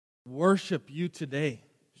worship you today.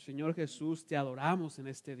 Señor Jesús, te adoramos en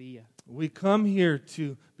este día. We come here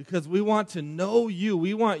because we want to know you.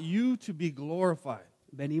 We want you to be glorified.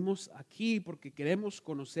 Venimos aquí porque queremos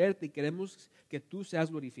conocerte y queremos que tú seas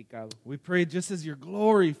glorificado. We pray just as your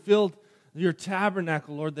glory filled your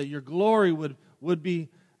tabernacle, Lord, that your glory would be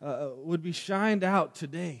shined out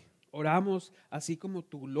today. Oramos así como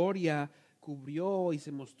tu gloria cubrió y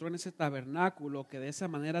se mostró en ese tabernáculo, que de esa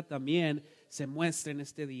manera también se muestre en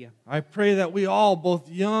este día. I pray that we all, both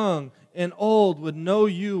young and old, would know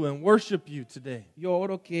you and worship you today. Yo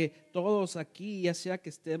oro que todos aquí, ya sea que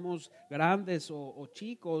estemos grandes o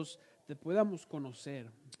chicos, te podamos conocer.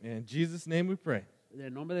 In Jesus' name we pray. En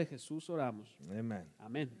el nombre de Jesús oramos. Amen.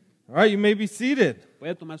 Amén. All right, you may be seated.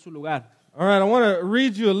 Puede tomar su lugar. All right, I want to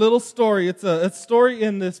read you a little story. It's a story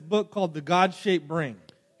in this book called The God-Shaped Brain.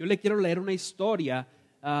 Yo le quiero leer una historia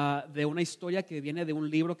de una historia que viene de un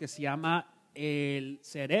libro que se llama El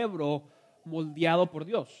cerebro moldeado por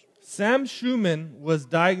Dios. Sam Schumann was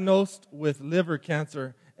diagnosed with liver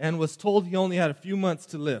cancer and was told he only had a few months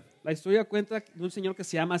to live. La historia cuenta de un señor que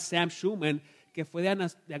se llama Sam Schumann, que fue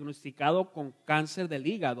diagnosticado con cáncer del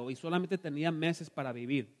hígado y solamente tenía meses para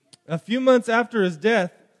vivir. A few months after his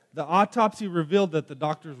death, the autopsy revealed that the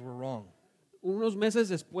doctors were wrong. Unos meses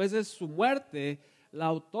después de su muerte, la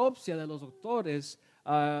autopsia de los doctores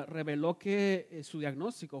reveló que su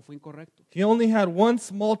diagnóstico fue incorrecto. He only had one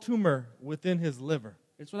small tumor within his liver,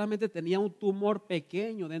 Él solamente tenía un tumor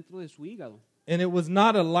pequeño dentro de su hígado. and it was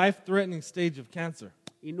not a life-threatening stage of cancer.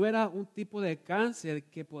 Y no era un tipo de cáncer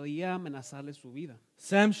que podía amenazarle su vida.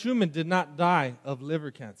 Sam Schumann did not die of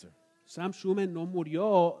liver cancer. Sam Schumann no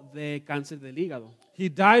murió de cáncer del hígado. He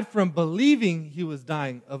died from believing he was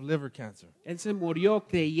dying of liver cancer. Él se murió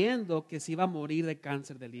creyendo que se iba a morir de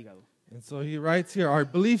cáncer del hígado. And so he writes here, our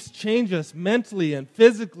beliefs change us mentally and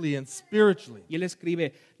physically and spiritually. Y él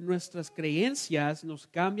escribe, nuestras creencias nos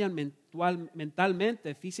cambian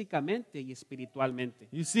mentalmente, físicamente y espiritualmente.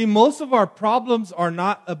 You see, most of our problems are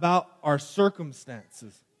not about our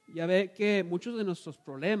circumstances. Ya ve que muchos de nuestros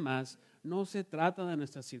problemas no se tratan de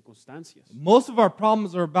nuestras circunstancias. Most of our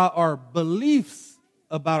problems are about our beliefs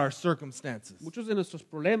about our circumstances. Muchos de nuestros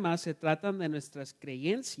problemas se tratan de nuestras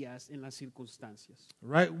creencias en las circunstancias.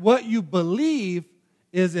 Right? What you believe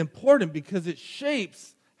is important because it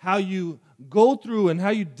shapes how you go through and how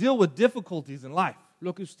you deal with difficulties in life.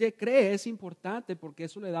 Lo que usted cree es importante porque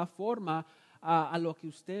eso le da forma a lo que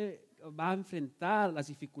usted va a enfrentar, las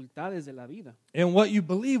dificultades de la vida. And what you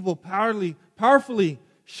believe will powerfully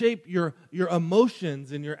shape your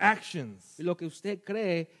emotions and your actions. Y lo que usted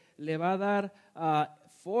cree le va a dar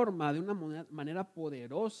forma de una manera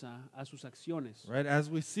poderosa a sus acciones. Right? As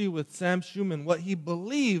we see with Sam Schumann, what he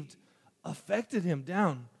believed affected him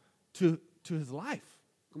down to his life.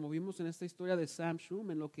 Como vimos en esta historia de Sam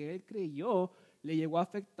Schumann, lo que él creyó le llegó a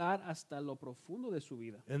afectar hasta lo profundo de su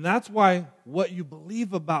vida. And that's why what you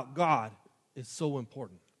believe about God is so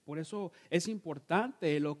important. Por eso es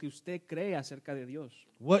importante lo que usted cree acerca de Dios.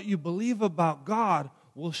 What you believe about God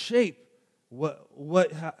will shape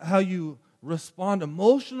how you respond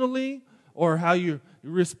emotionally or how you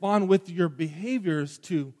respond with your behaviors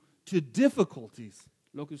to difficulties.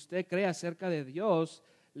 Lo que usted cree acerca de Dios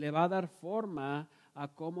le va a dar forma a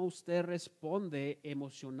cómo usted responde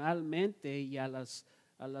emocionalmente y a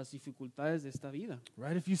las dificultades de esta vida.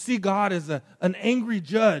 Right? If you see God as an angry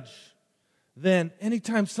judge, then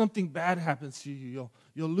anytime something bad happens to you,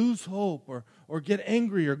 you'll lose hope or get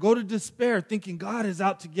angry or go to despair thinking God is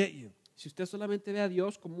out to get you. Si usted solamente ve a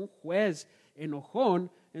Dios como un juez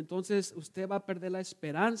enojón, entonces usted va a perder la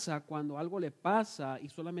esperanza cuando algo le pasa y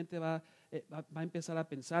solamente va a empezar a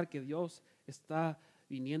pensar que Dios está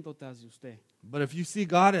viniendo tras de usted. But if you see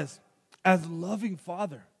God as loving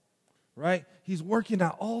Father, right? He's working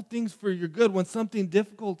out all things for your good. When something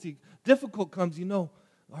difficult comes, you know,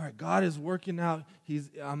 all right, God is working out.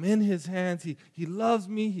 I'm in His hands. He loves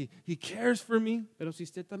me. He cares for me. Pero si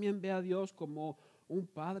usted también ve a Dios como un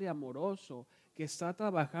Padre amoroso que está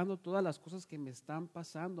trabajando todas las cosas que me están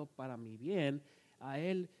pasando para mi bien, a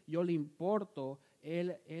Él yo le importo,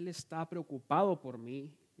 Él está preocupado por mí,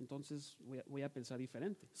 entonces voy a pensar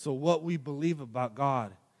diferente. So what we believe about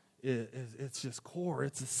God it's just core,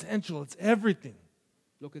 it's essential, it's everything.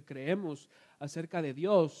 Lo que creemos acerca de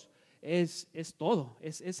Dios es todo,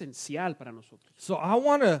 es esencial para nosotros. So I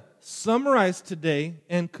want to summarize today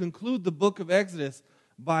and conclude the book of Exodus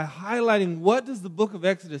by highlighting what does the book of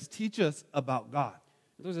Exodus teach us about God.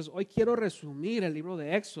 Entonces, hoy quiero resumir el libro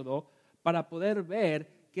de Éxodo para poder ver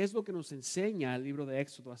qué es lo que nos enseña el libro de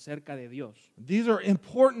Éxodo acerca de Dios. These are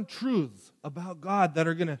important truths about God that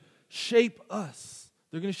are going to shape us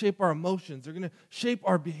They're going to shape our emotions. They're going to shape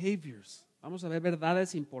our behaviors. Vamos a ver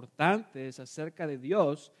verdades importantes acerca de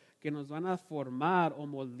Dios que nos van a formar o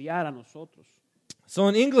moldear a nosotros. So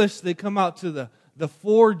in English, they come out to the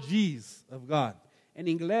 4 G's of God. En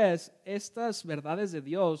inglés, estas verdades de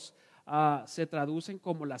Dios se traducen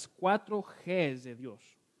como las 4 G's de Dios.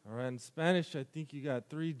 All right, in Spanish, I think you got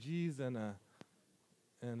 3 G's and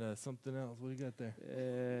something else. What do you got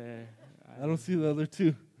there? I don't see the other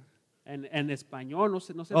 2. En español no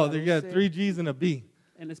se Oh, there you got traduce. 3 G's and a B.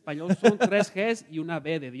 En español son 3 G's y una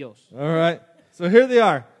B de Dios. All right, so here they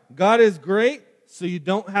are. God is great, so you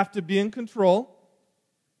don't have to be in control.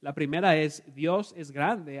 La primera es, Dios es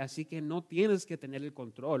grande, así que no tienes que tener el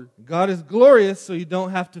control. God is glorious, so you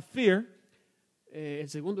don't have to fear. El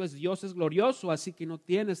segundo es, Dios es glorioso, así que no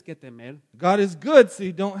tienes que temer. God is good, so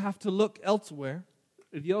you don't have to look elsewhere.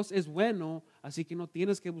 Dios es bueno, así que no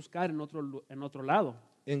tienes que buscar en otro lado.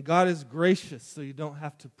 And God is gracious, so you don't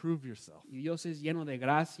have to prove yourself. Y Dios es lleno de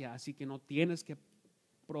gracia, así que no tienes que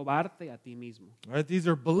probarte a ti mismo. All right, these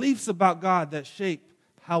are beliefs about God that shape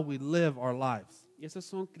how we live our lives. Y esas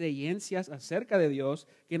son creencias acerca de Dios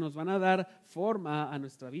que nos van a dar forma a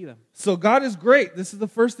nuestra vida. So God is great. This is the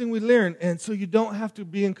first thing we learn. And so you don't have to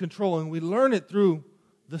be in control. And we learn it through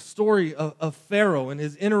the story of Pharaoh and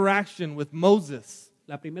his interaction with Moses.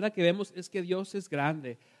 La primera que vemos es que Dios es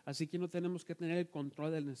grande, así que no tenemos que tener el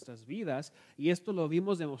control de nuestras vidas. Y esto lo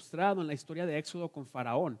vimos demostrado en la historia de Éxodo con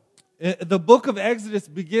Faraón. The book of Exodus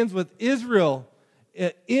begins with Israel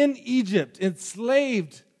in Egypt,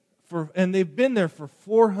 enslaved, and they've been there for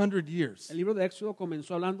 400 years. El libro de Éxodo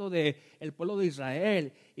comenzó hablando de el pueblo de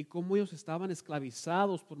Israel y cómo ellos estaban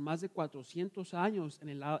esclavizados por más de 400 años en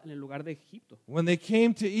el lugar de Egipto. When they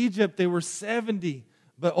came to Egypt, they were 70,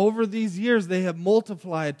 but over these years they have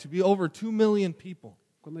multiplied to be over 2 million people.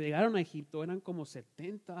 Cuando llegaron a Egipto eran como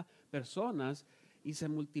 70 personas y se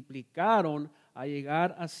multiplicaron a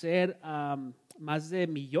llegar a ser más de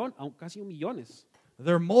casi 1 millón.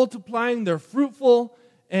 They're multiplying, they're fruitful,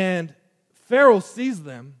 and Pharaoh sees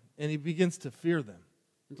them and he begins to fear them.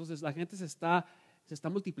 Entonces la gente se está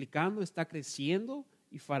multiplicando, está creciendo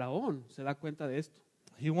y Faraón se da cuenta de esto.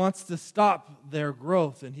 He wants to stop their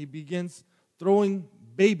growth and he begins throwing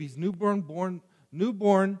babies, newborn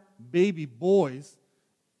baby boys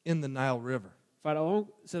in the Nile River.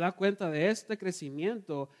 Faraón se da cuenta de este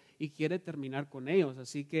crecimiento y quiere terminar con ellos,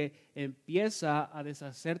 así que empieza a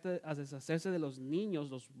deshacerse de los niños,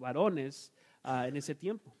 los varones en ese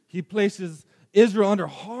tiempo. He places Israel under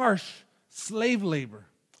harsh slave labor.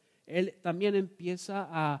 Él también empieza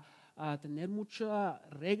a tener muchas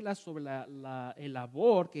reglas sobre el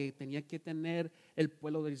labor que tenía que tener el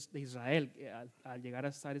pueblo de Israel al llegar a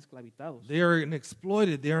estar esclavitados. They are an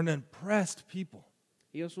exploited, they are an oppressed people.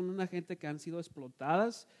 Ellos son una gente que han sido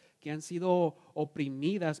explotadas, que han sido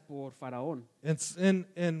oprimidas por Faraón.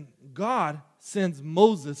 And God sends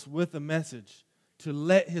Moses with a message to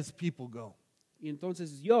let his people go. Y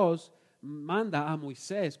entonces Dios manda a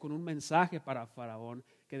Moisés con un mensaje para Faraón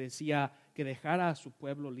que decía que dejara a su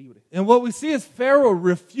pueblo libre. And what we see is Pharaoh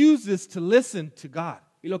refuses to listen to God.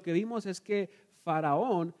 Y lo que vimos es que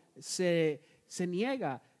Faraón se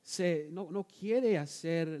niega, no quiere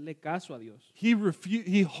hacerle caso a Dios.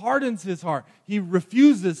 He hardens his heart. He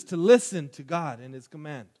refuses to listen to God and his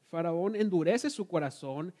command. Faraón endurece su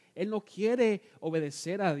corazón, él no quiere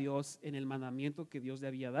obedecer a Dios en el mandamiento que Dios le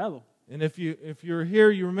había dado. And if you're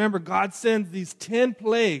here, you remember God sends these 10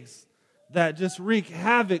 plagues that just wreak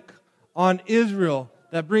havoc on Israel,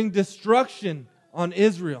 that bring destruction on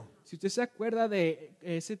Israel. Si usted se acuerda de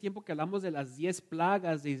ese tiempo que hablamos de las 10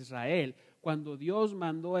 plagas de Israel, cuando Dios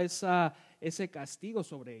mandó ese castigo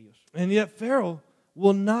sobre ellos. And yet Pharaoh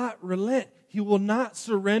will not relent. He will not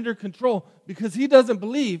surrender control because he doesn't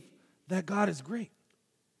believe that God is great.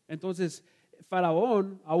 Entonces,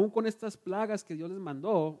 Faraón, aún con estas plagas que Dios les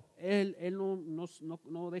mandó, él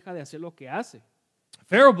no deja de hacer lo que hace.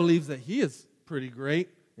 Pharaoh believes that he is pretty great,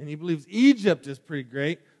 and he believes Egypt is pretty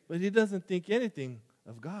great, but he doesn't think anything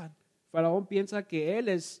of God. Faraón piensa que él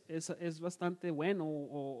es bastante bueno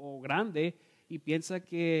o grande y piensa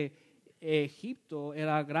que Egipto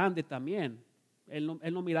era grande también. Él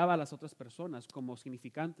no miraba a las otras personas como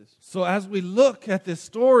significantes. So as we look at this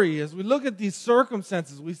story, as we look at these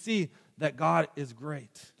circumstances, we see that God is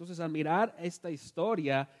great. Entonces, al mirar esta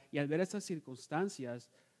historia y al ver estas circunstancias,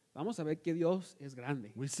 vamos a ver que Dios es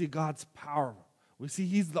grande. We see God's power. We see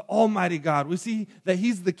He's the Almighty God. We see that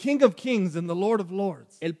He's the King of Kings and the Lord of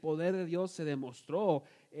Lords. El poder de Dios se demostró.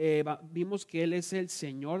 Vimos que Él es el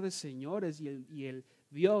Señor de señores y el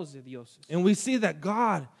Dios de dioses. And we see that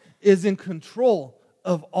God is in control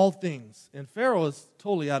of all things. And Pharaoh is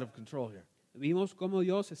totally out of control here. Vimos cómo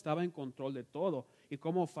Dios estaba en control de todo y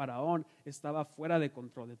cómo Faraón estaba fuera de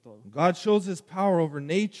control de todo. God shows his power over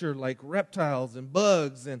nature like reptiles and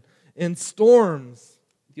bugs and storms.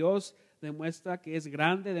 Dios demuestra que es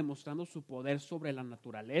grande, demostrando su poder sobre la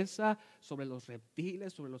naturaleza, sobre los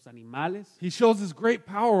reptiles, sobre los animales. He shows his great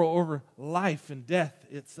power over life and death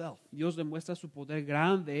itself. Dios demuestra su poder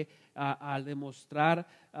grande al demostrar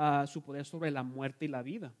su poder sobre la muerte y la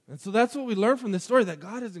vida. And so that's what we learn from this story, that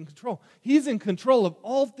God is in control. He's in control of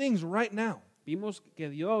all things right now. Vimos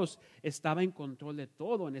que Dios estaba en control de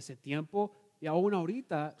todo en ese tiempo y aún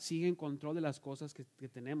ahorita sigue en control de las cosas que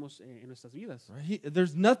tenemos en nuestras vidas. Right?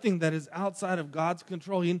 There's nothing that is outside of God's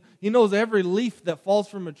control. He knows every leaf that falls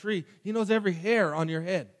from a tree. He knows every hair on your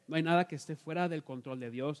head. No hay nada que esté fuera del control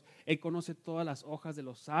de Dios. Él conoce todas las hojas de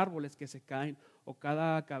los árboles que se caen o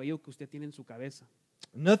cada cabello que usted tiene en su cabeza.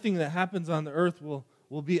 Nothing that happens on the earth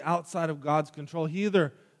will be outside of God's control. He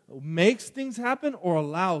either makes things happen or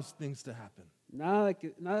allows things to happen. Nada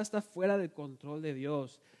está fuera del control de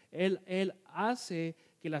Dios. Él hace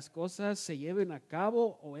que las cosas se lleven a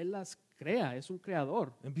cabo o Él las crea. Es un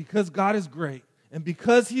creador. And because God is great and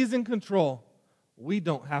because He's in control, we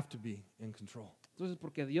don't have to be in control. Entonces,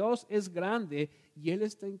 porque Dios es grande y Él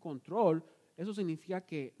está en control, eso significa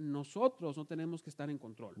que nosotros no tenemos que estar en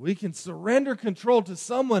control. We can surrender control to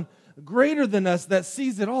someone greater than us that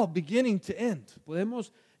sees it all beginning to end.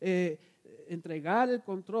 Podemos entregar el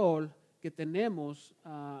control que tenemos,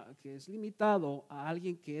 que es limitado, a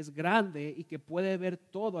alguien que es grande y que puede ver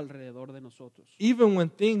todo alrededor de nosotros. Even when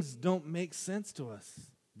things don't make sense to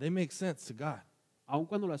us, they make sense to God. Aun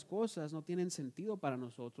cuando las cosas no tienen sentido para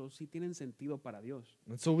nosotros, sí tienen sentido para Dios.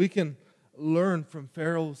 And so we can learn from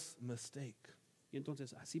Pharaoh's mistake. Y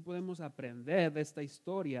entonces así podemos aprender de esta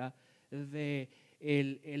historia de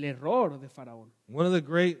el error de Faraón. One of the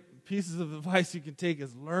great pieces of advice you can take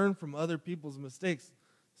is learn from other people's mistakes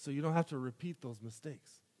so you don't have to repeat those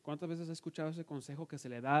mistakes. ¿Cuántas veces ha escuchado ese consejo que se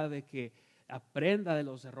le da de que aprenda de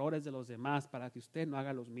los errores de los demás para que usted no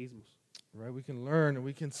haga los mismos? Right? We can learn and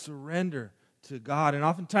we can surrender to God. And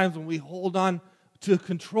oftentimes when we hold on to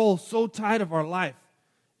control so tight of our life,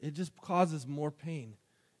 it just causes more pain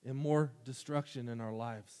and more destruction in our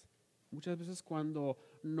lives. Muchas veces cuando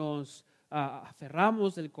nos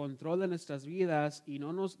aferramos del control de nuestras vidas y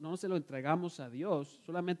no se lo entregamos a Dios,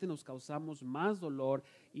 solamente nos causamos más dolor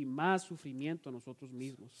y más sufrimiento a nosotros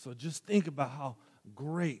mismos. So just think about how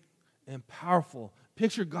great and powerful.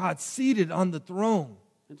 Picture God seated on the throne.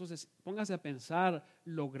 Entonces, póngase a pensar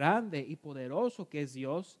lo grande y poderoso que es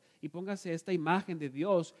Dios y póngase esta imagen de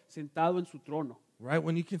Dios sentado en su trono. Right?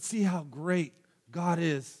 When you can see how great God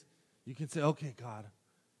is, you can say, okay, God,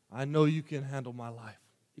 I know you can handle my life.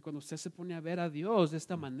 Y cuando usted se pone a ver a Dios de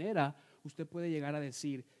esta manera, usted puede llegar a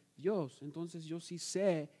decir, Dios, entonces yo sí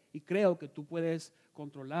sé y creo que tú puedes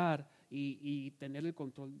controlar y tener el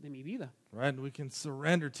control de mi vida. Right? And we can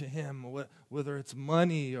surrender to Him, whether it's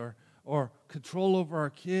money or control over our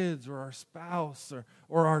kids or our spouse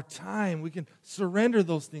or our time. We can surrender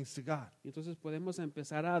those things to God. Y entonces podemos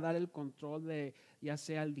empezar a dar el control de ya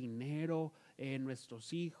sea el dinero,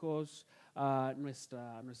 nuestros hijos,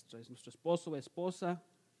 nuestro esposo o esposa.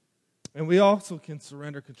 And we also can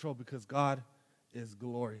surrender control because God is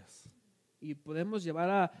glorious. Y podemos llevar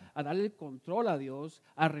a darle el control a Dios,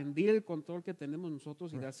 a rendir el control que tenemos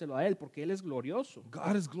nosotros y dárselo a Él, porque Él es glorioso.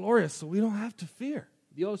 God is glorious, so we don't have to fear.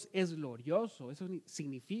 Dios es glorioso. Eso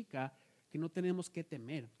significa que no tenemos que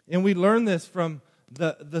temer. And we learn this from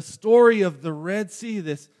the story of the Red Sea,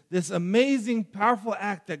 this amazing, powerful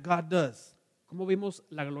act that God does. Como vimos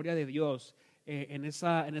la gloria de Dios en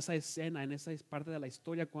esa escena, en esa parte de la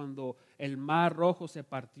historia cuando el mar rojo se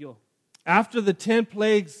partió. After the 10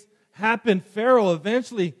 plagues happened, Pharaoh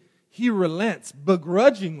eventually, he relents,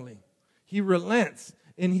 begrudgingly. He relents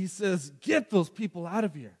and he says, get those people out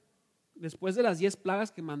of here. Después de las 10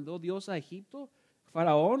 plagas que mandó Dios a Egipto,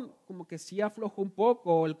 Faraón como que sí aflojó un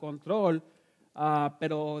poco el control,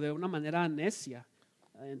 pero de una manera necia.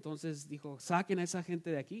 Entonces dijo, saquen a esa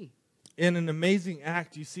gente de aquí. In an amazing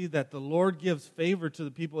act, you see that the Lord gives favor to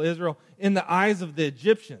the people of Israel in the eyes of the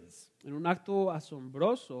Egyptians. En un acto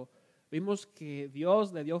asombroso, vimos que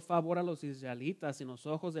Dios le dio favor a los israelitas en los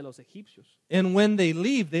ojos de los egipcios. And when they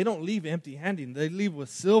leave, they don't leave empty-handed. They leave with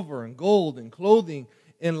silver and gold and clothing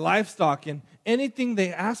and livestock, and anything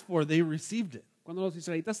they asked for, they received it. Cuando los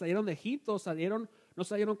israelitas salieron de Egipto, no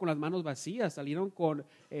salieron con las manos vacías, salieron con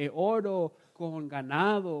oro, con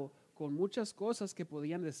ganado, con muchas cosas que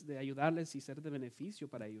podían de ayudarles y ser de beneficio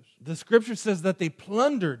para ellos. The scripture says that they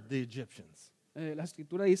plundered the Egyptians. La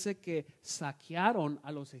escritura dice que saquearon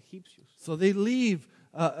a los egipcios. So they leave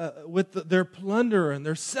their plunder, and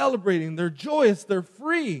they're celebrating, they're joyous, they're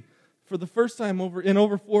free for the first time in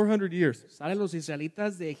over 400 years. Salen los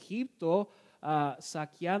israelitas de Egipto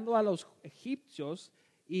saqueando a los egipcios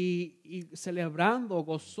y celebrando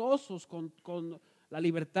gozosos con la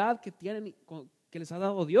libertad que tienen, que les ha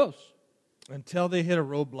dado Dios. Until they hit a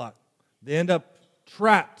roadblock. They end up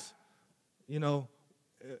trapped,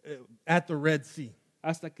 at the Red Sea.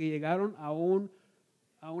 Hasta que llegaron a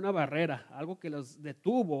una barrera, algo que los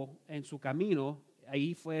detuvo en su camino.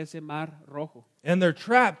 Ahí fue ese mar rojo. And they're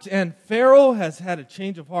trapped, and Pharaoh has had a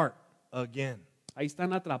change of heart again. Ahí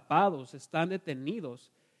están atrapados, están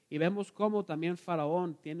detenidos. Y vemos cómo también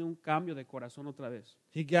Faraón tiene un cambio de corazón otra vez.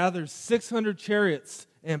 He gathers 600 chariots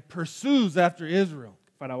and pursues after Israel.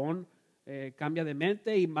 Faraón cambia de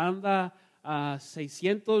mente y manda a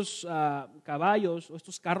 600 caballos, o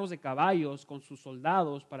estos carros de caballos con sus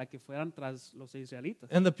soldados para que fueran tras los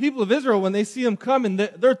israelitas. And the people of Israel, when they see him coming,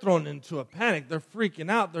 they're thrown into a panic. They're freaking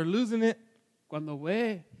out. They're losing it. Cuando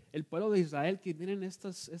ve el pueblo de Israel que vienen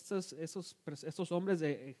estos hombres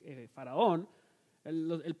de Faraón,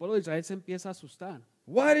 el pueblo de Israel se empieza a asustar.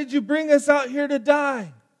 Why did you bring us out here to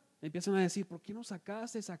die? Empiezan a decir, ¿por qué nos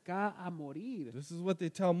sacaste acá a morir? This is what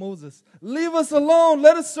they tell Moses. Leave us alone.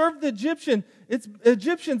 Let us serve the Egyptians.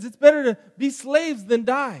 It's better to be slaves than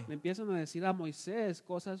die. Le empiezan a decir a Moisés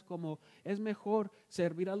cosas como, es mejor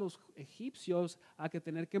servir a los egipcios a que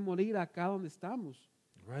tener que morir acá donde estamos.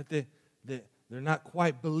 Right? They're not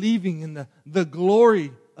quite believing in the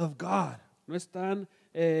glory of God. No están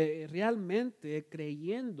realmente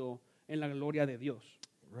creyendo en la gloria de Dios.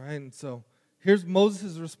 Right? And so here's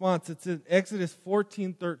Moses' response. It's in Exodus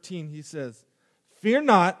 14:13. He says, "Fear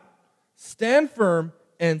not, stand firm,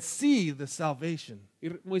 and see the salvation Y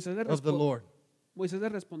Moisés le, of the Lord." Moisés le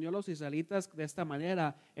respondió a los israelitas de esta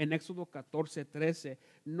manera en Éxodo 14:13.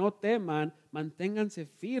 No teman, manténganse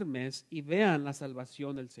firmes y vean la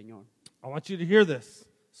salvación del Señor. I want you to hear this.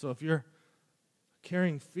 So if you're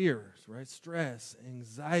carrying fears, right, stress,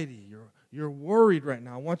 anxiety, you're worried right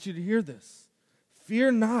now, I want you to hear this.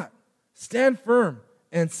 Fear not. Stand firm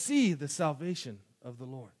and see the salvation of the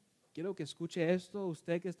Lord. Quiero que escuche esto,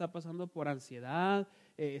 usted que está pasando por ansiedad,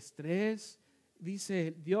 estrés,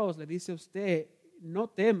 dice Dios, le dice a usted, no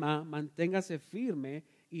tema, manténgase firme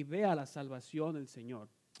y vea la salvación del Señor.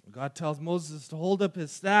 God tells Moses to hold up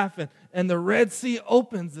his staff, and the Red Sea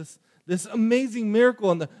opens, this amazing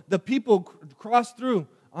miracle, and the people cross through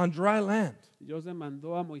on dry land. Dios le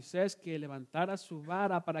mandó a Moisés que levantara su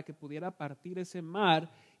vara para que pudiera partir ese mar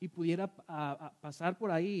y pudiera pasar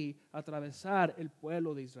por ahí, atravesar el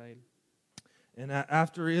pueblo de Israel. And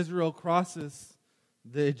after Israel crosses,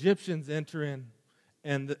 the Egyptians enter in,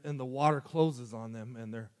 and the water closes on them,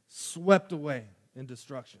 and they're swept away in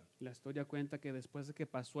destruction. La historia cuenta que después de que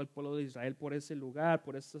pasó el pueblo de Israel por ese lugar,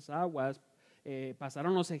 por esas aguas,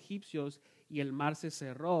 pasaron los egipcios y el mar se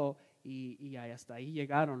cerró y hasta ahí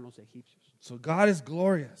llegaron los egipcios. So God is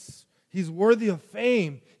glorious. He's worthy of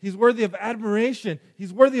fame. He's worthy of admiration.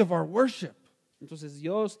 He's worthy of our worship. Entonces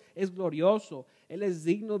Dios es glorioso. Él es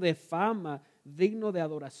digno de fama, digno de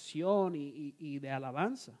adoración y de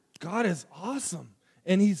alabanza. God is awesome,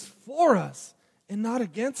 and He's for us and not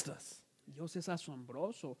against us. Dios es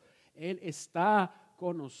asombroso. Él está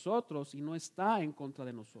con nosotros y no está en contra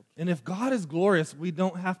de nosotros. And if God is glorious, we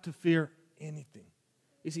don't have to fear anything.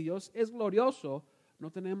 Y si Dios es glorioso, no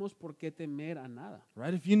tenemos por qué temer a nada.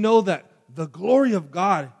 Right? If you know that the glory of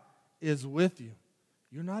God is with you,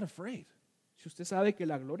 you're not afraid. Si usted sabe que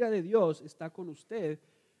la gloria de Dios está con usted,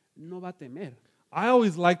 no va a temer. I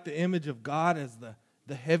always like the image of God as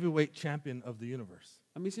the heavyweight champion of the universe.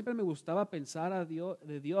 A mí siempre me gustaba pensar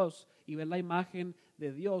de Dios y ver la imagen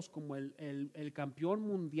de Dios como el campeón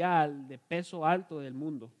mundial de peso alto del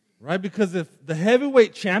mundo. Right? Because if the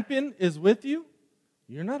heavyweight champion is with you,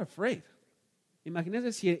 you're not afraid.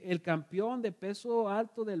 Imagínese si el campeón de peso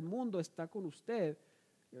alto del mundo está con usted,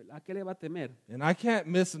 ¿a qué le va a temer? And I can't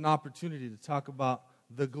miss an opportunity to talk about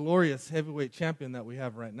the glorious heavyweight champion that we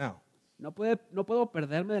have right now. No puedo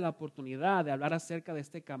perderme de la oportunidad de hablar acerca de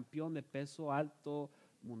este campeón de peso alto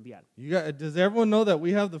mundial. Does everyone know that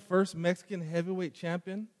we have the first Mexican heavyweight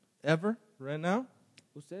champion ever right now?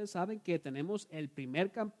 Ustedes saben que tenemos el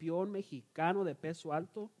primer campeón mexicano de peso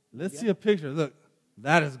alto. Let's see a picture. Look,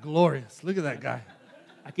 that is glorious. Look at that guy.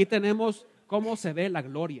 Aquí tenemos cómo se ve la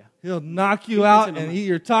gloria. He'll knock you out and eat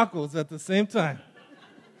your tacos at the same time.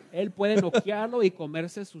 Él puede noquearlo y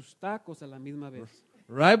comerse sus tacos a la misma vez.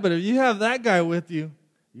 Right? But if you have that guy with you,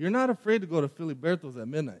 you're not afraid to go to Filiberto's at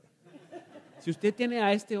midnight. Si usted tiene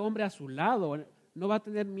a este hombre a su lado, no va a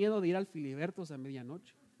tener miedo de ir al Filibertos a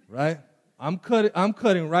medianoche. Right? I'm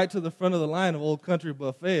cutting right to the front of the line of Old Country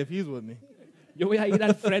Buffet if he's with me. Yo voy a ir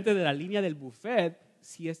al frente de la línea del buffet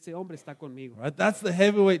si este hombre está conmigo. Right? That's the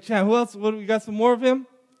heavyweight champ. Who else? What, we got some more of him?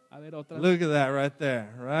 A ver, otra. Look at that right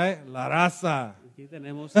there, right? La Raza. Aquí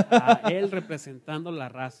tenemos a él representando la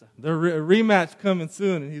raza. The rematch coming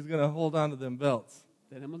soon, and he's going to hold on to them belts.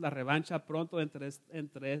 Tenemos la revancha pronto entre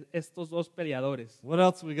estos dos peleadores. What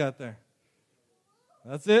else we got there?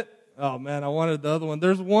 That's it? Oh, man, I wanted the other one.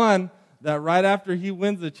 There's one that right after he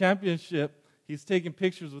wins the championship, he's taking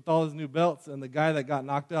pictures with all his new belts, and the guy that got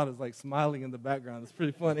knocked out is like smiling in the background. It's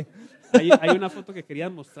pretty funny. Hay una foto que quería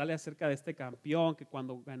mostrarle acerca de este campeón que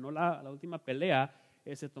cuando ganó la última pelea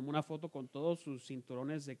se tomó una foto con todos sus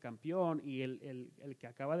cinturones de campeón y el que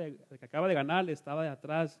acaba de ganar estaba de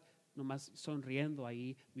atrás nomás sonriendo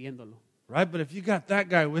ahí viéndolo. Right, but if you got that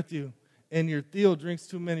guy with you and your tío drinks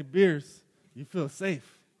too many beers, you feel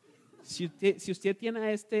safe. Si usted tiene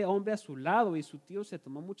a este hombre a su lado y su tío se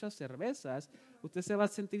tomó muchas cervezas, usted se va a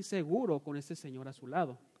sentir seguro con este señor a su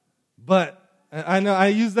lado. But I know I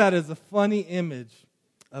use that as a funny image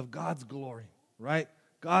of God's glory, right?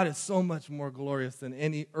 God is so much more glorious than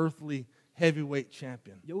any earthly heavyweight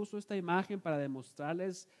champion. Yo uso esta imagen para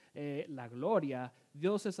demostrarles la gloria.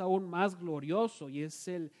 Dios es aún más glorioso y es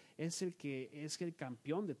el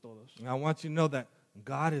campeón de todos. And I want you to know that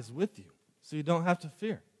God is with you, so you don't have to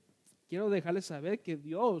fear. Quiero dejarles saber que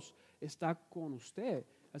Dios está con usted,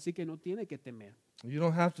 así que no tiene que temer. You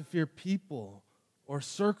don't have to fear people or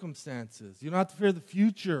circumstances. You don't have to fear the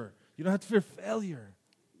future. You don't have to fear failure.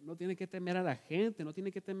 No tiene que temer a la gente, no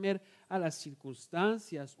tiene que temer a las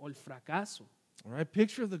circunstancias o el fracaso. All right,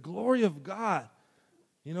 picture the glory of God.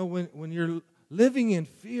 You know, when you're living in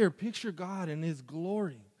fear, picture God and His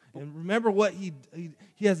glory. And remember what He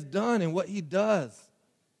has done and what He does.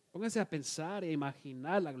 Pónganse a pensar e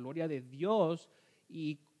imaginar la gloria de Dios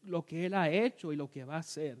y lo que Él ha hecho y lo que va a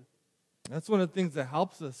hacer. That's one of the things that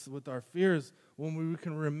helps us with our fears when we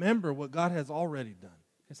can remember what God has already done.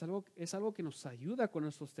 Es algo que nos ayuda con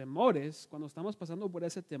nuestros temores. Cuando estamos pasando por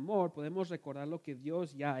ese temor, podemos recordar lo que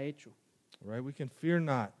Dios ya ha hecho. Right? We can fear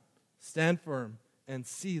not, stand firm, and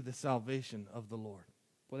see the salvation of the Lord.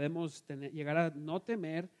 Podemos llegar a no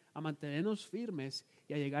temer, a mantenernos firmes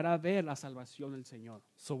y a llegar a ver la salvación del Señor.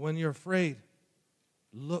 So when you're afraid,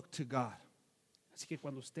 look to God. Así que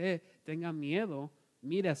cuando usted tenga miedo,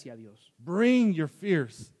 mire hacia Dios. Bring your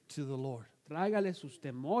fears to the Lord. Tráigale sus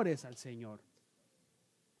temores al Señor.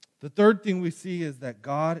 The third thing we see is that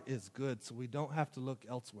God is good, so we don't have to look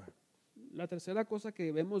elsewhere. La tercera cosa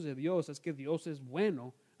que vemos de Dios es que Dios es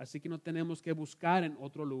bueno, así que no tenemos que buscar en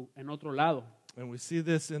otro lado. And we see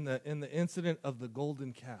this in the incident of the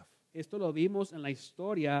golden calf. Esto lo vimos en la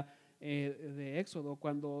historia de Éxodo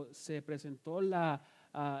cuando se presentó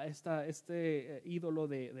este ídolo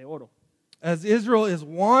de oro. As Israel is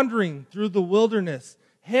wandering through the wilderness,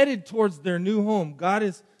 headed towards their new home, God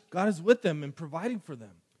is with them and providing for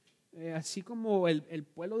them. Así como el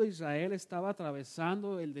pueblo de Israel estaba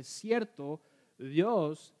atravesando el desierto,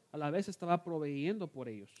 Dios a la vez estaba proveyendo por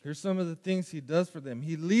ellos. Here's some of the things He does for them.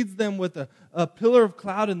 He leads them with a pillar of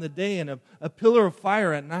cloud in the day and a pillar of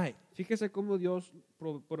fire at night. Fíjese cómo Dios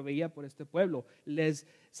proveía por este pueblo.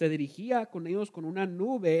 Se dirigía con ellos con una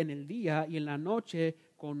nube en el día y en la noche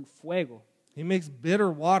con fuego. He makes bitter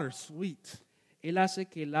water sweet. Él hace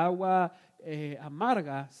que el agua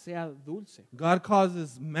amarga sea dulce. God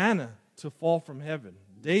causes manna to fall from heaven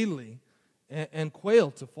daily and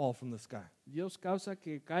quail to fall from the sky. Dios causa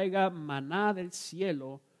que caiga maná del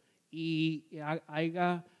cielo y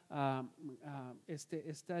haya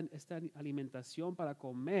esta alimentación para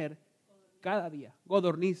comer cada día.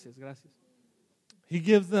 Codornices, gracias. He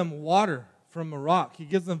gives them water from a rock. He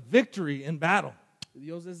gives them victory in battle.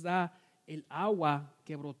 Dios les da el agua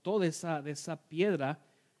que brotó de esa piedra,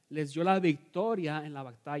 les dio la victoria en la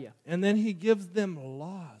batalla. And then He gives them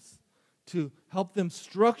laws to help them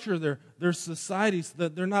structure their society so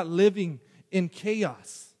that they're not living in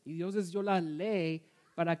chaos. Y Dios les dio la ley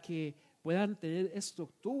para que puedan tener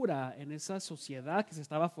estructura en esa sociedad que se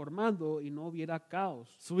estaba formando y no hubiera caos.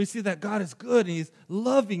 So we see that God is good and He's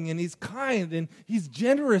loving and He's kind and He's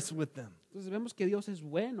generous with them. Entonces vemos que Dios es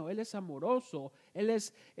bueno, Él es amoroso, Él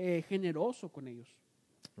es generoso con ellos.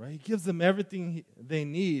 Right? He gives them everything they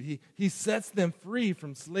need. He sets them free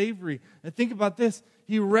from slavery. And think about this.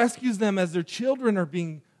 He rescues them as their children are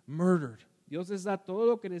being murdered. Dios les da todo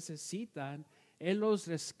lo que necesitan. Él los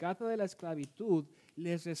rescata de la esclavitud,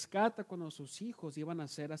 les rescata cuando sus hijos iban a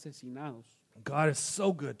ser asesinados. God is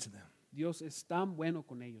so good to them. Dios es tan bueno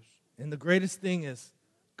con ellos. And the greatest thing is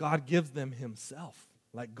God gives them Himself.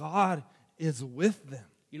 Like God is with them.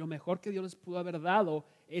 Y lo mejor que Dios les pudo haber dado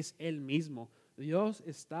es Él mismo. Dios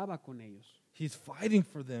estaba con ellos. He's fighting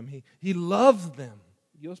for them. He loves them.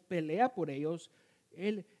 Dios pelea por ellos.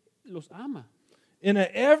 Él los ama. And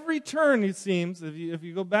at every turn, it seems, if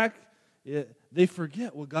you go back, they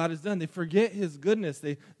forget what God has done. They forget His goodness.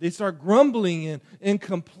 They start grumbling and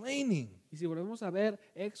complaining. Y si volvemos a ver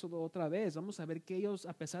Éxodo otra vez, vamos a ver que ellos,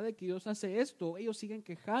 a pesar de que Dios hace esto, ellos siguen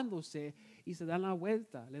quejándose y le dan la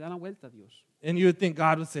vuelta a Dios. And you would think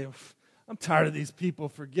God would say, I'm tired of these people,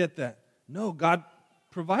 forget that. No, God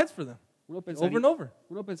provides for them over and over.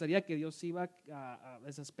 Uno pensaría que Dios iba a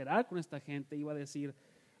desesperar con esta gente, iba a decir,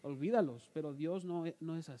 olvídalos, pero Dios no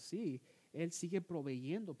es así. Él sigue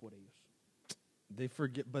proveyendo por ellos. They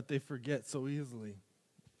forget so easily.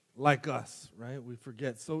 Like us, right? We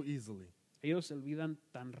forget so easily. Ellos se olvidan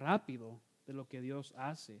tan rápido de lo que Dios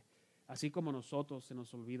hace, así como nosotros se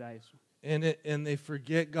nos olvida eso. And they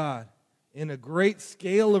forget God. In a great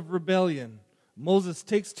scale of rebellion, Moses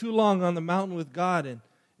takes too long on the mountain with God,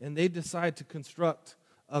 and they decide to construct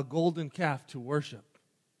a golden calf to worship.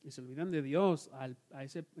 Y se olvidan de Dios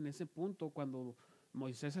en ese punto cuando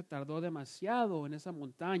Moisés se tardó demasiado en esa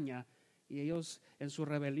montaña y ellos en su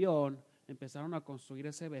rebelión empezaron a construir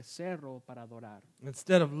ese becerro para adorar.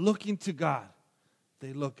 Instead of looking to God,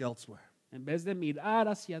 they look elsewhere. En vez de mirar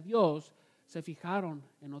hacia Dios, se fijaron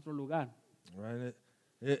en otro lugar. Right?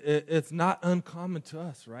 It's not uncommon to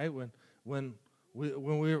us, right? When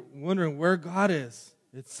we're wondering where God is,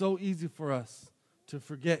 it's so easy for us to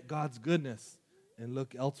forget God's goodness and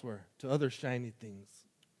look elsewhere to other shiny things.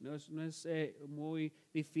 No es muy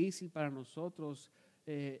difícil para nosotros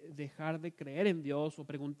dejar de creer en Dios o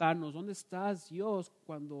preguntarnos, ¿dónde estás, Dios?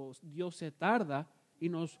 Cuando Dios se tarda y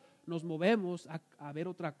nos movemos a ver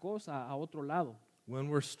otra cosa, a otro lado. When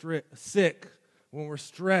we're sick, when we're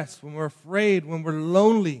stressed, when we're afraid, when we're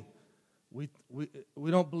lonely, we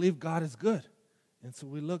don't believe God is good. And so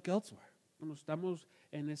we look elsewhere. Cuando estamos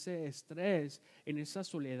en ese estrés, en esa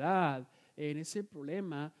soledad, en ese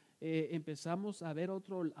problema, empezamos a ver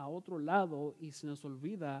a otro lado y se nos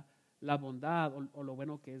olvida la bondad o lo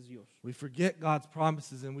bueno que es Dios. We forget God's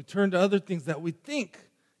promises and we turn to other things that we think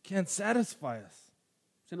can satisfy us.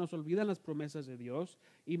 Se nos olvidan las promesas de Dios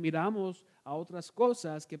y miramos a otras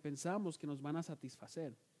cosas que pensamos que nos van a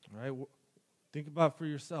satisfacer. Right? Think about it for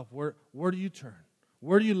yourself. Where do you turn?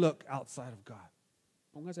 Where do you look outside of God?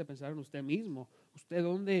 Póngase a pensar en usted mismo. ¿Usted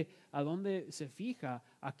a dónde se fija?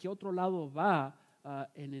 ¿A qué otro lado va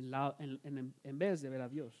en vez de ver a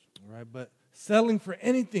Dios? Right? But settling for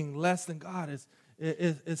anything less than God is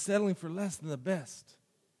settling for less than the best.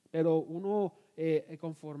 Pero uno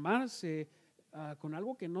conformarse con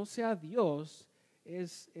algo que no sea Dios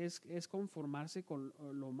es conformarse con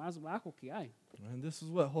lo más bajo que hay. And this is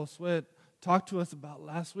what Josué talked to us about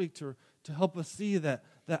last week to help us see that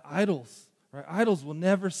idols, right? Idols will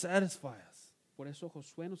never satisfy us. Por eso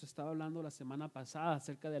Josué nos estaba hablando la semana pasada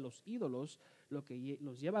acerca de los ídolos, lo que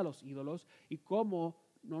los lleva a los ídolos y cómo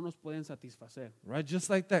no nos pueden satisfacer. Right? Just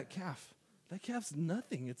like that calf. That calf's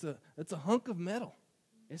nothing. It's a hunk of metal.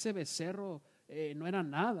 Ese becerro no era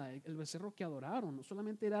nada. El becerro que adoraron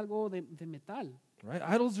solamente era algo de metal. Right?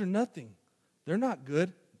 Idols are nothing. They're not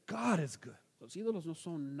good. God is good. Los ídolos no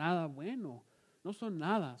son nada bueno. No son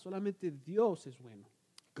nada. Solamente Dios es bueno.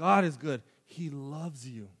 God is good. He loves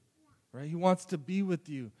you. Right? He wants to be with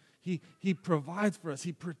you. He provides for us.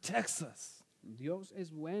 He protects us. Dios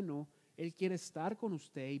es bueno. Él quiere estar con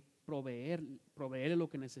usted y proveerle lo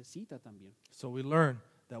que necesita también. So we learn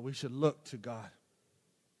that we should look to God.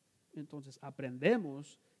 Entonces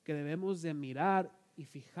aprendemos que debemos de mirar y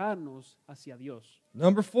fijarnos hacia Dios.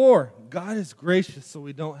 Number 4, God is gracious so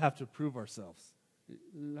we don't have to prove ourselves.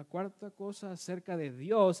 La cuarta cosa acerca de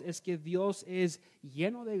Dios es que Dios es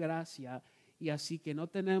lleno de gracia y así que no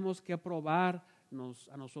tenemos que probarnos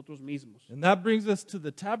a nosotros mismos. And that brings us to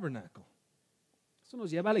the tabernacle. Eso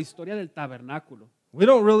nos lleva a la historia del tabernáculo. We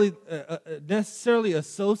don't really necessarily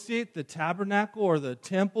associate the tabernacle or the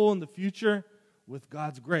temple in the future with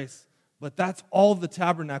God's grace, but that's all the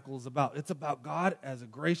tabernacle is about. It's about God as a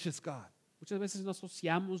gracious God. Muchas veces no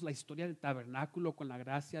asociamos la historia del tabernáculo con la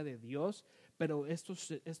gracia de Dios, pero esto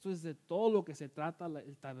es de todo lo que se trata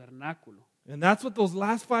el tabernáculo. And that's what those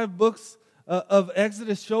last 5 books of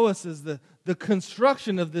Exodus show us is the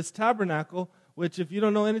construction of this tabernacle, which if you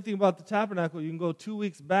don't know anything about the tabernacle, you can go 2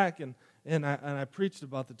 weeks back and I preached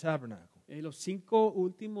about the tabernacle. Los 5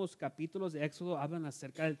 últimos capítulos de Éxodo hablan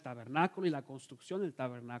acerca del tabernáculo y la construcción del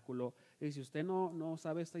tabernáculo. Y si usted no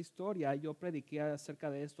sabe esta historia, yo prediqué acerca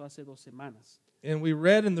de esto hace 2 semanas. And we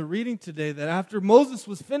read in the reading today that after Moses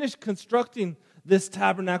was finished constructing this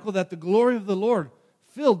tabernacle, that the glory of the Lord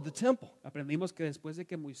filled the temple. Aprendimos que después de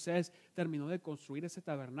que Moisés terminó de construir ese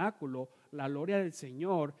tabernáculo, la gloria del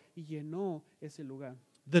Señor llenó ese lugar.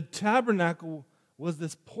 The tabernacle was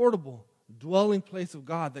this portable dwelling place of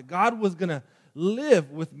God, that God was going to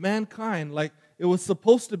live with mankind like it was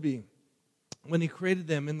supposed to be when he created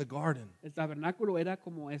them in the garden. El tabernáculo era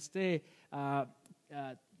como este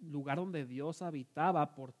lugar donde Dios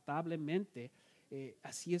habitaba portablemente.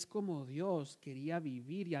 Así es como Dios quería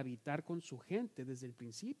vivir y habitar con su gente desde el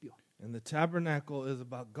principio. And the tabernacle is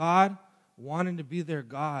about God wanting to be their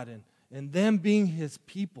God and them being his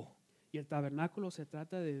people. Y el tabernáculo se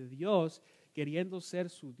trata de Dios queriendo ser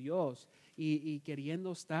su Dios y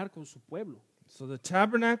queriendo estar con su pueblo. So the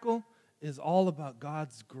tabernacle is all about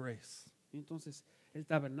God's grace. Entonces, el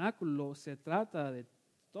tabernáculo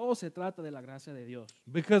todo se trata de la gracia de Dios.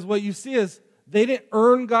 Because what you see is they didn't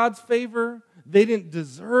earn God's favor, they didn't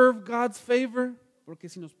deserve God's favor. Porque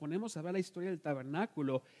si nos ponemos a ver la historia del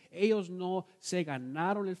tabernáculo, ellos no se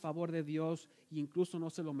ganaron el favor de Dios e incluso no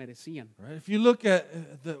se lo merecían. Right? If you look at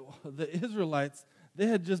the Israelites, they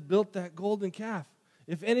had just built that golden calf.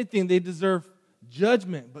 If anything, they deserve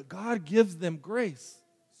judgment, but God gives them grace.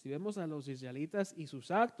 Si vemos a los israelitas y sus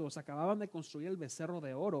actos, acababan de construir el becerro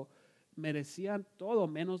de oro, merecían todo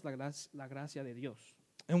menos la gracia de Dios.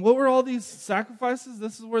 And what were all these sacrifices?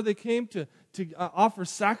 This is where they came to offer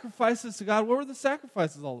sacrifices to God. What were the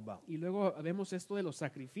sacrifices all about? Y luego vemos esto de los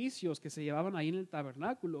sacrificios que se llevaban ahí en el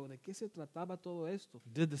tabernáculo. ¿De qué se trataba todo esto?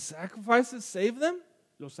 Did the sacrifices save them?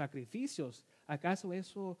 Los sacrificios, ¿acaso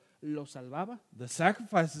eso los salvaba? The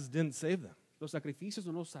sacrifices didn't save them. Los sacrificios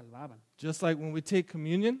no nos salvaban. Just like when we take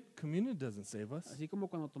communion, communion doesn't save us. Así como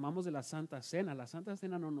cuando tomamos de la Santa Cena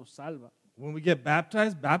no nos salva. When we get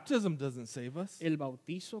baptized, baptism doesn't save us. El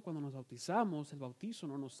bautizo, cuando nos bautizamos, el bautizo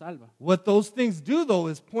no nos salva. What those things do, though,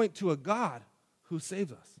 is point to a God who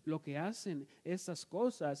saves us. Lo que hacen estas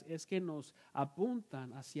cosas es que nos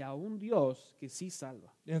apuntan hacia un Dios que sí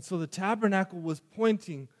salva. And so the tabernacle was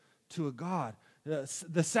pointing to a God.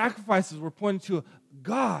 The sacrifices were pointing to a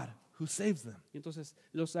God who saves them. Entonces,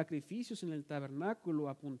 los sacrificios en el tabernáculo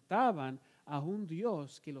apuntaban a un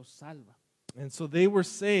Dios que los salva. And so they were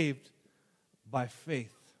saved by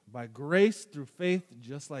faith, by grace through faith,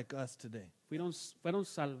 just like us today. Fueron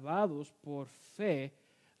salvados por fe,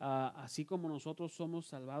 así como nosotros somos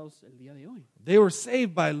salvados el día de hoy. They were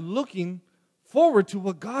saved by looking forward to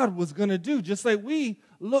what God was going to do, just like we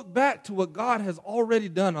look back to what God has already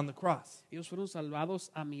done on the cross. Ellos fueron salvados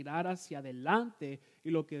a mirar hacia adelante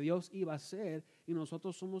y lo que Dios iba a hacer, y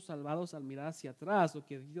nosotros somos salvados al mirar hacia atrás lo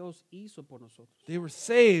que Dios hizo por nosotros. They were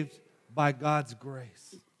saved by God's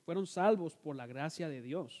grace. Fueron salvos por la gracia de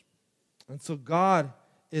Dios. And so God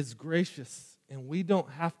is gracious, and we don't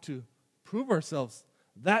have to prove ourselves.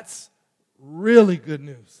 That's really good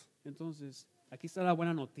news. Entonces, aquí está la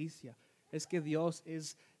buena noticia. Es que Dios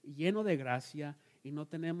es lleno de gracia y no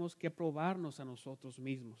tenemos que probarnos a nosotros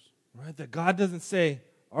mismos. Right? That God doesn't say,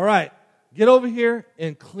 all right, get over here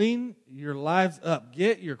and clean your lives up.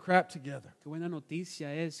 Get your crap together. Qué buena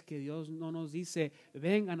noticia es que Dios no nos dice,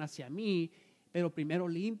 vengan hacia mí, pero primero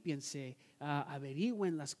límpiense,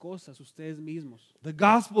 averigüen las cosas ustedes mismos. The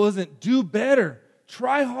gospel isn't do better,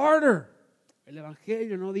 try harder. El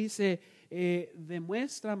evangelio no dice,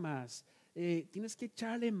 demuestra más, tienes que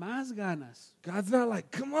echarle más ganas. God's not like,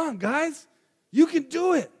 come on, guys, you can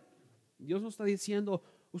do it. Dios no está diciendo,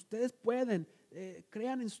 ustedes pueden,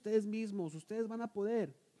 crean en ustedes mismos, ustedes van a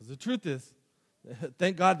poder. Because the truth is,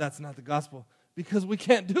 thank God that's not the gospel, because we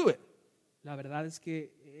can't do it. La verdad es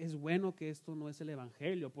que es bueno que esto no es el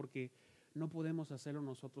evangelio porque no podemos hacerlo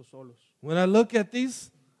nosotros solos. When I look at these,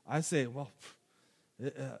 I say, well,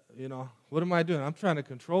 what am I doing? I'm trying to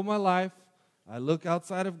control my life. I look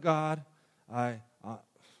outside of God.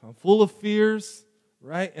 I'm full of fears,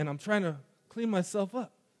 right? And I'm trying to clean myself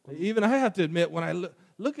up. Even I have to admit, when I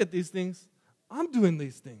look at these things, I'm doing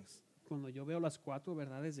these things. Cuando yo veo las 4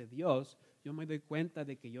 verdades de Dios, yo me doy cuenta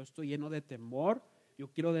de que yo estoy lleno de temor. Yo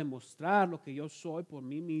quiero demostrar lo que yo soy por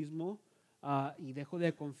mí mismo y dejo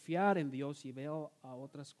de confiar en Dios y veo a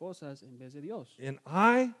otras cosas en vez de Dios. And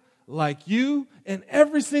I, like you and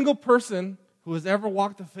every single person who has ever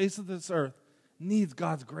walked the face of this earth, needs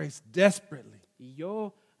God's grace desperately. Y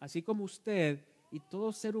yo, así como usted y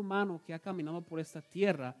todo ser humano que ha caminado por esta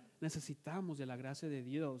tierra, necesitamos de la gracia de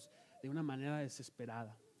Dios de una manera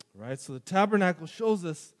desesperada. Right? So the tabernacle shows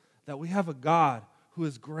us that we have a God who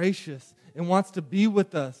is gracious and wants to be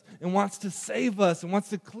with us and wants to save us and wants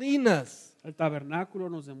to clean us. El tabernáculo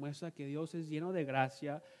nos demuestra que Dios es lleno de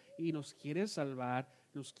gracia y nos quiere salvar,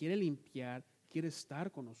 nos quiere limpiar, quiere estar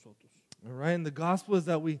con nosotros. All right? And the gospel is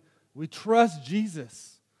that we trust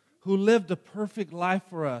Jesus who lived a perfect life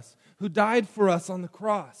for us, who died for us on the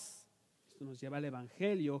cross. Esto nos lleva al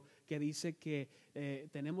Evangelio que dice que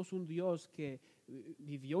tenemos un Dios que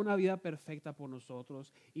vivió una vida perfecta por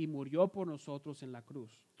nosotros y murió por nosotros en la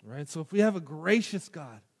cruz. Right? So if we have a gracious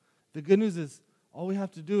God, the good news is all we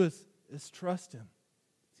have to do is trust him.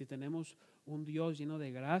 Si tenemos un Dios lleno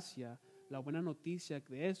de gracia, la buena noticia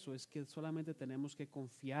de eso es que solamente tenemos que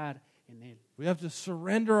confiar en Él. We have to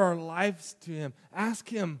surrender our lives to him. Ask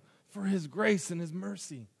him for his grace and his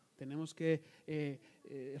mercy. Tenemos que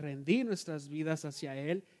rendir nuestras vidas hacia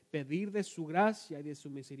Él, pedir de su gracia y de su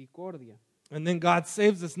misericordia. And then God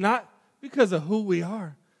saves us not because of who we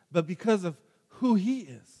are, but because of who he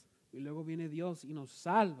is. Y luego viene Dios y nos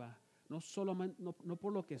salva, no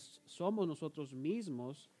por lo que somos nosotros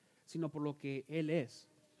mismos, sino por lo que Él es.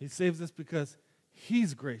 He saves us because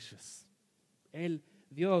he's gracious.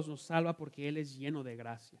 Dios nos salva porque Él es lleno de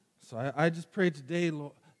gracia. So I just pray today,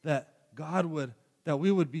 Lord, that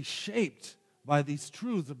we would be shaped by these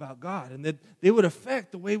truths about God, and that they would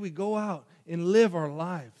affect the way we go out and live our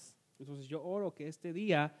lives. Entonces yo oro que este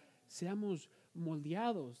día seamos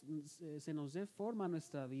moldeados, se nos dé forma a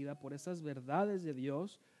nuestra vida por esas verdades de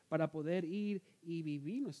Dios para poder ir y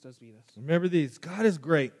vivir nuestras vidas. Remember these. God is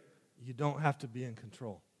great. You don't have to be in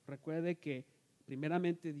control. Recuerde que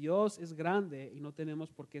primeramente Dios es grande y no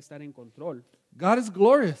tenemos por qué estar en control. God is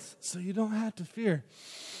glorious, so you don't have to fear.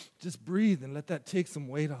 Just breathe and let that take some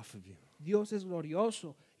weight off of you. Dios es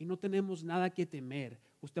glorioso y no tenemos nada que temer.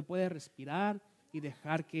 Usted puede respirar y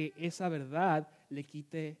dejar que esa verdad le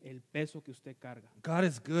quite el peso que usted carga. God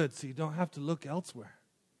is good, so you don't have to look elsewhere.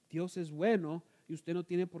 Dios es bueno y usted no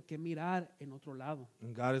tiene por qué mirar en otro lado.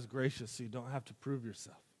 And God is gracious, so you don't have to prove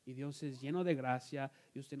yourself. Y Dios es lleno de gracia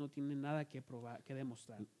y usted no tiene nada que probar, que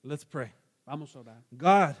demostrar. Let's pray. Vamos a orar.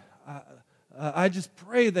 God, I just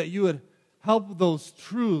pray that you would help those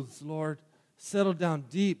truths, Lord, settle down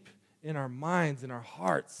deep in our minds, in our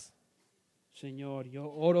hearts. Señor,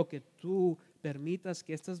 yo oro que tú permitas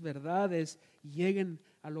que estas verdades lleguen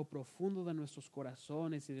a lo profundo de nuestros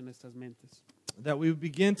corazones y de nuestras mentes. That we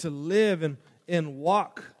begin to live and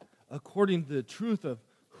walk according to the truth of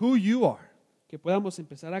who you are. Que podamos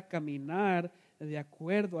empezar a caminar de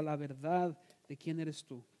acuerdo a la verdad de quién eres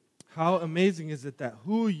tú. How amazing is it that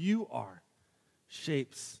who you are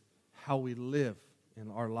shapes how we live in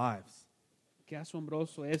our lives. Qué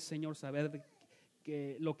asombroso es, Señor, saber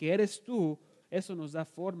que lo que eres tú, eso nos da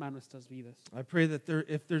forma a nuestras vidas. I pray that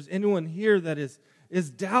if there's anyone here that is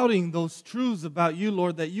doubting those truths about you,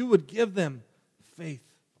 Lord, that you would give them faith.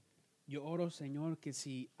 Yo oro, Señor, que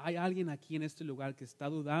si hay alguien aquí en este lugar que está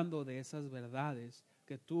dudando de esas verdades,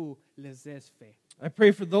 que tú les des fe. I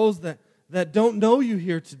pray for those that don't know you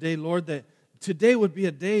here today, Lord, that today would be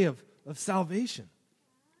a day of salvation.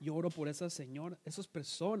 Yo oro por esas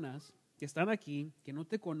personas que están aquí, que no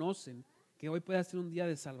te conocen, que hoy pueda ser un día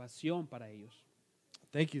de salvación para ellos.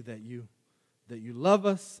 Thank you that you love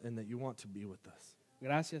us and that you want to be with us.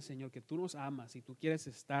 Gracias, Señor, que tú nos amas y tú quieres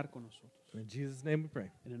estar con nosotros. In Jesus' name we pray.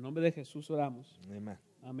 En el nombre de Jesús oramos. Amen.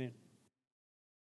 Amén.